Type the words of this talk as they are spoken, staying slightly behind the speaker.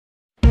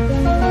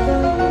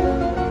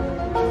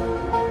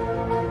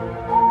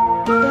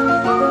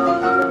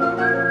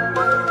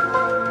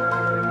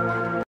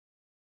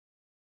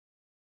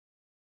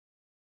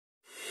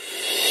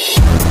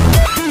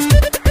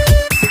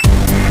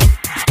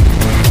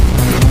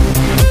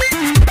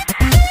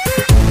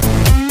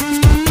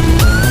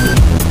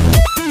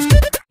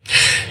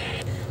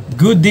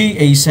Good day,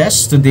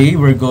 ACES. Today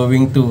we're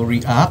going to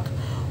react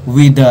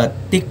with the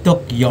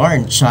TikTok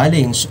Yarn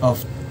Challenge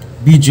of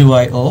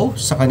BGYO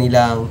sa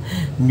kanilang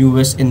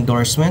newest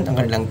endorsement,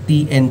 ang kanilang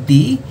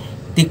TNT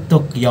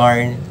TikTok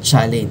Yarn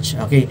Challenge.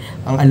 Okay,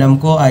 ang alam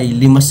ko ay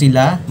 5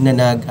 sila na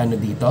dance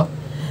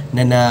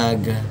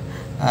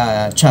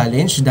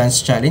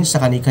challenge sa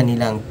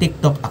kanilang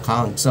TikTok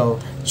account. So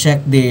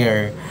check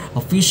their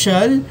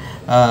official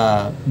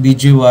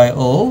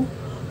BGYO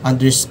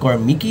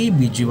 _Mickey,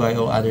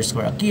 BGYO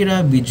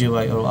 _Akira,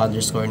 BGYO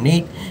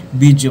 _Nate,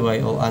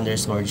 BGYO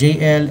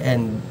 _JL,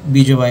 and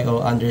BGYO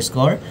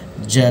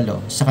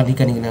 _Jello sa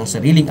kanilang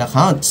sariling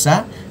account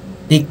sa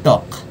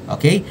TikTok.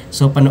 Okay?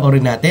 So,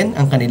 panoorin natin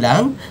ang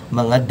kanilang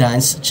mga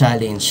dance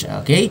challenge.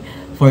 Okay?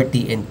 For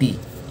TNT.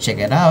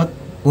 Check it out.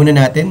 Una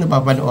natin na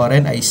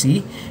papanoorin ay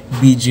si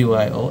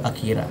BGYO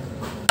Akira.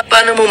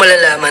 Paano mo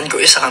malalaman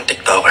kung isa kang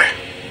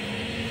TikToker?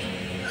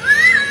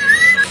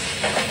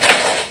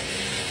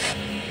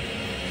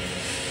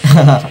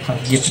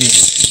 Gift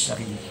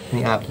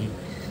ni Aki.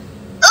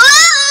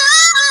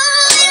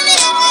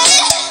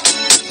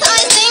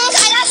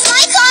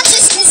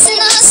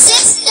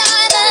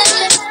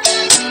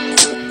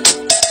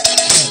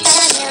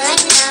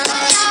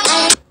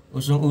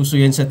 Usong-uso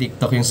yan sa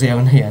TikTok, yung sayaw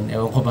na yan.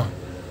 Ewan ko ba?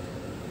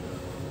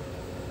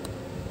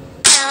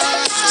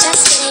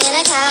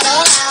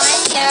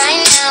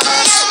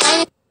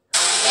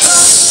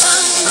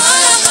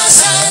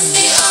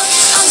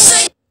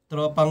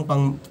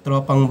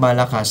 Tropang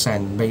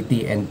Malakasan by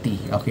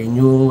TNT. Okay,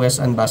 new West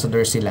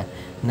Ambassador sila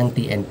ng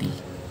TNT.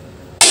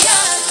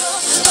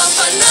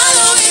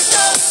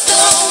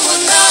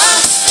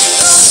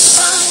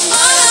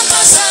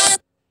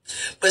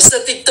 Basta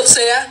TikTok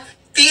saya,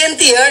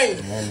 TNT yarn.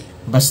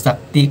 Basta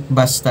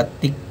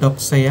TikTok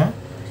saya,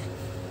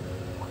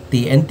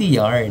 TNT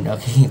yarn.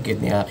 Okay,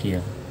 cute ni Aki.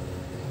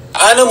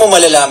 Ano mo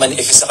malalaman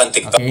if isa kang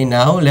TikTok? Okay,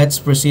 now let's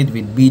proceed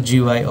with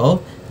BGYO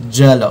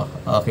Jello.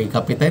 Okay,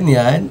 kapitan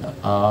yan.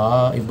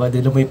 Iba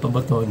din na may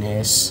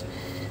pabatones.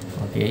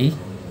 Okay.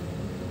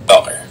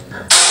 TikToker.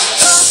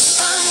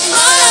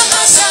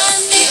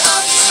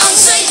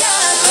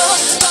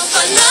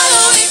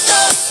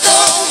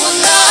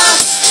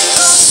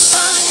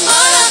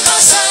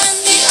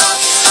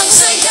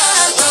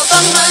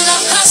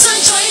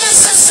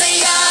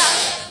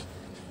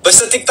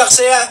 Basta TikTok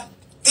saya,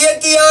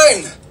 TNT yarn.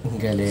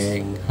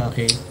 Galing.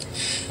 Okay.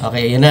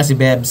 Okay, yun na si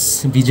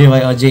Bebs.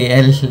 BGYO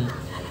JL.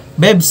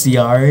 Bebs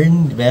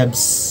yarn.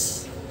 Bebs.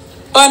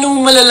 Paano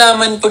mo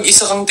malalaman pag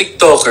isa kang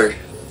TikToker?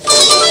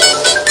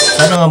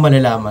 Paano nga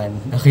malalaman?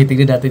 Okay,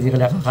 tignan natin yung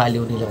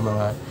nakakaliw nilang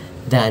mga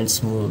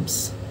dance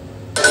moves.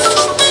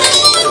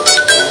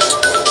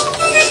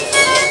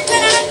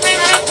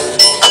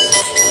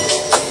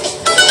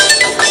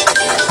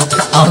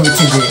 With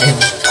si JM.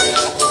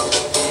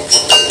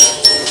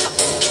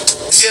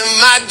 You're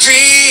my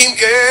dream,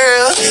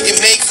 girl. You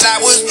make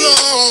flowers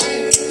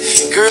bloom.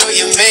 Girl,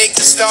 you make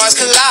the stars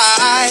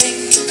collide.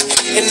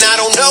 And I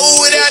don't know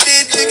what I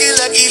did to get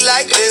lucky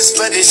like this,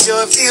 but it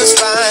sure feels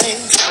fine.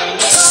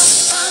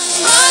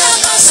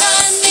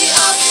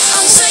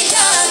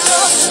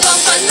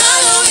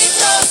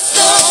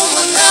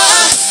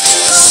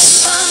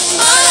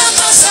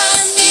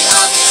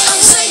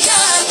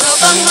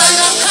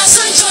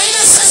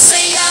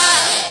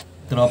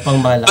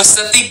 Tropang Malakasan.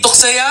 Basta TikTok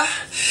saya,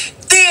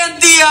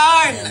 TNT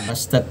yarn.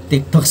 Basta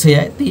TikTok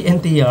saya,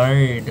 TNT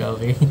yarn.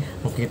 Okay.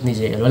 Ang cute ni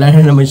JL. Wala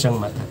na naman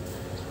siyang mata.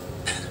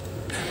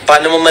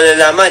 Paano mo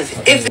malalaman?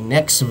 Okay,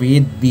 next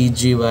with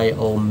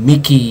BGYO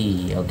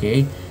Mickey.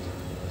 Okay.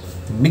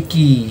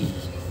 Mickey,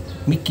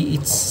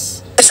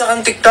 it's Isa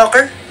kang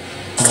TikToker?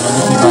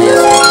 Mickey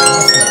bias.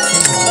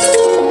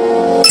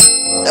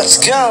 Let's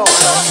go!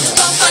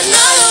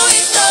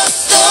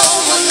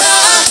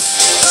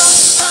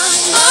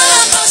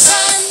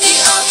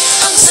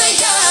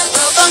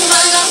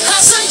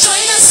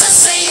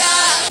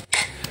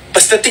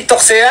 Basta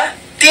TikTok saya,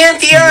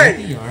 TNT yarn.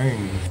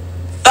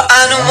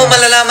 Paano mo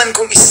malalaman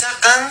kung isa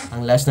kang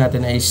Ang last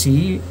natin ay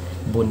si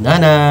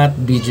Bunanat,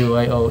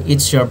 BGYO,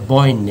 It's Your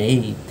Boy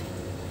Nate.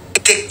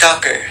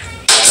 TikToker?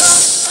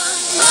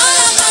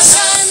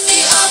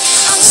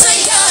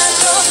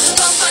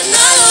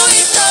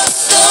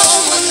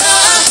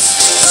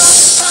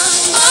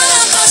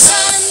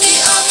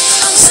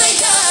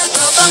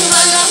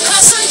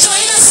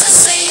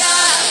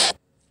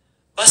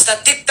 Basta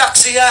TikTok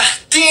siya,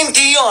 TNT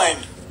yarn.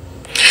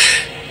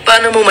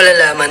 Paano mo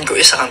malalaman kung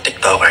isa kang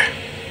TikToker?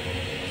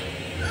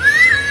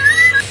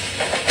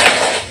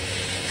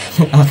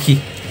 Aki.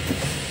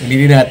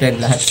 Hindi natin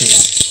lahat sila.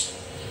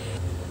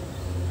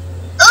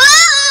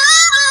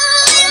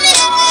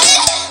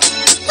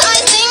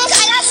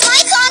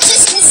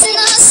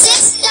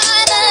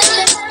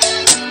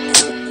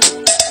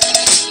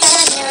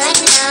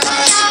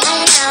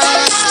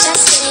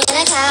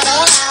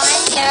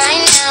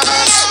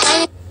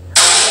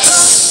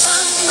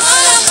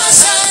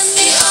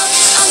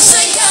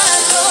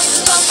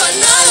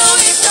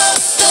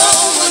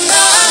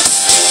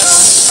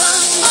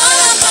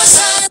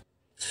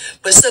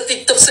 Basta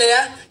TikTok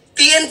saya,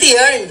 TNT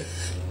yarn.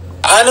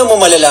 Paano mo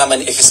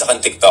malalaman if isa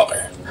kang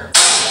TikToker?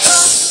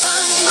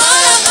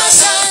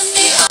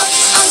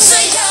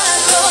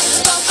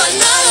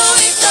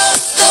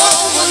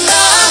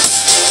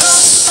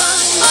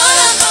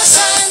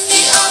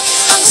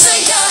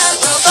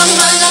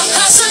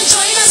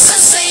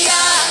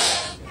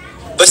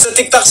 Basta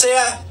TikTok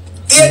saya,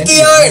 TNT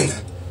yarn!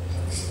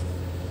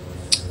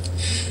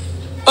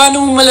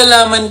 Paano mo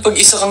malalaman pag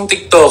isa kang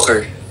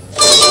TikToker?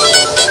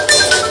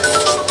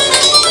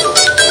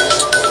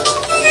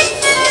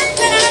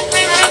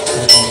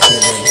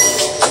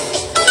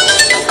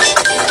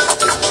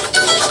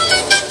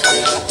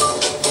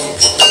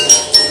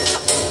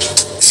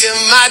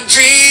 You're my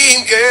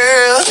dream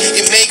girl,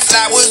 you make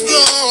flowers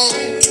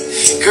bloom.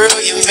 Girl,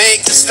 you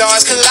make the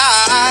stars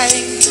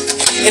collide.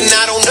 And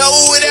I don't know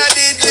what I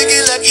did to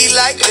get lucky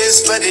like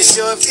this, but it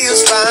sure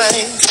feels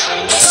fine.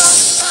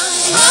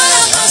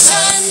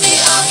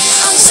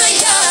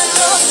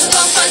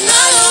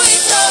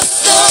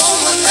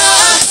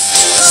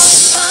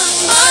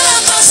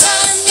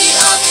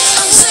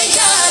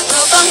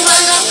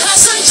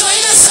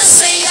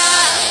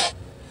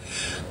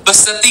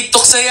 Basta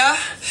TikTok saya,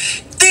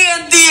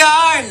 TNT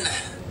yarn!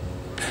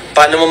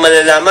 Paano mo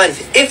malalaman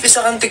if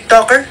isa kang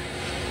TikToker?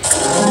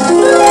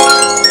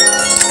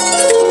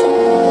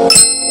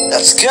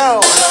 Let's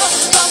go!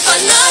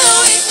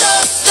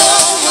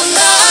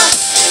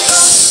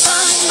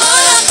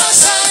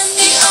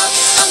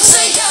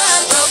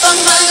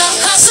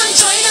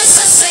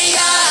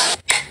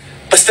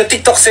 Basta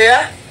TikTok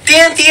saya,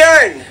 TNT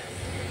yarn!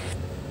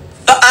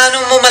 Paano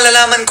mo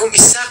malalaman kung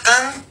isa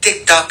kang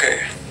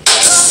TikToker?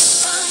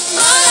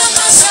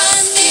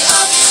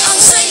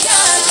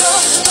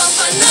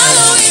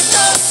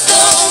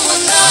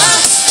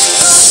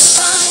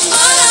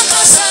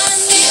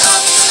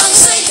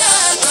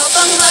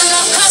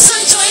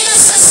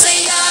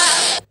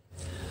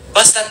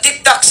 Basta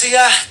TikTok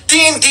saya,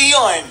 TNT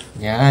yarn!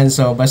 Yan,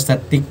 so basta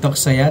TikTok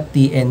saya,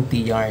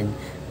 TNT yarn.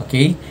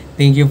 Okay?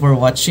 Thank you for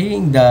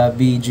watching the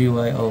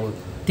BGYO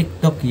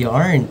TikTok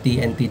yarn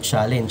TNT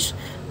challenge.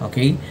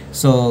 Okay?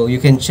 So you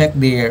can check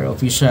their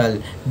official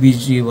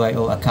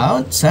BGYO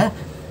account sa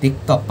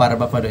TikTok para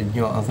mapanood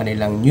nyo ang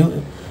kanilang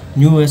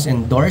newest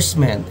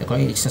endorsement.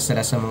 Okay? Isa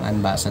sila sa mga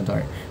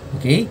ambassador.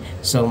 Okay?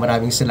 So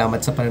maraming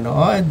salamat sa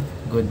panonood.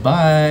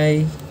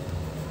 Goodbye!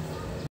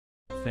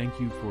 Thank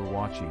you for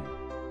watching.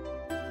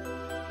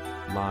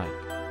 Like,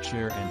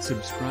 share and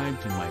subscribe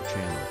to my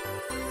channel.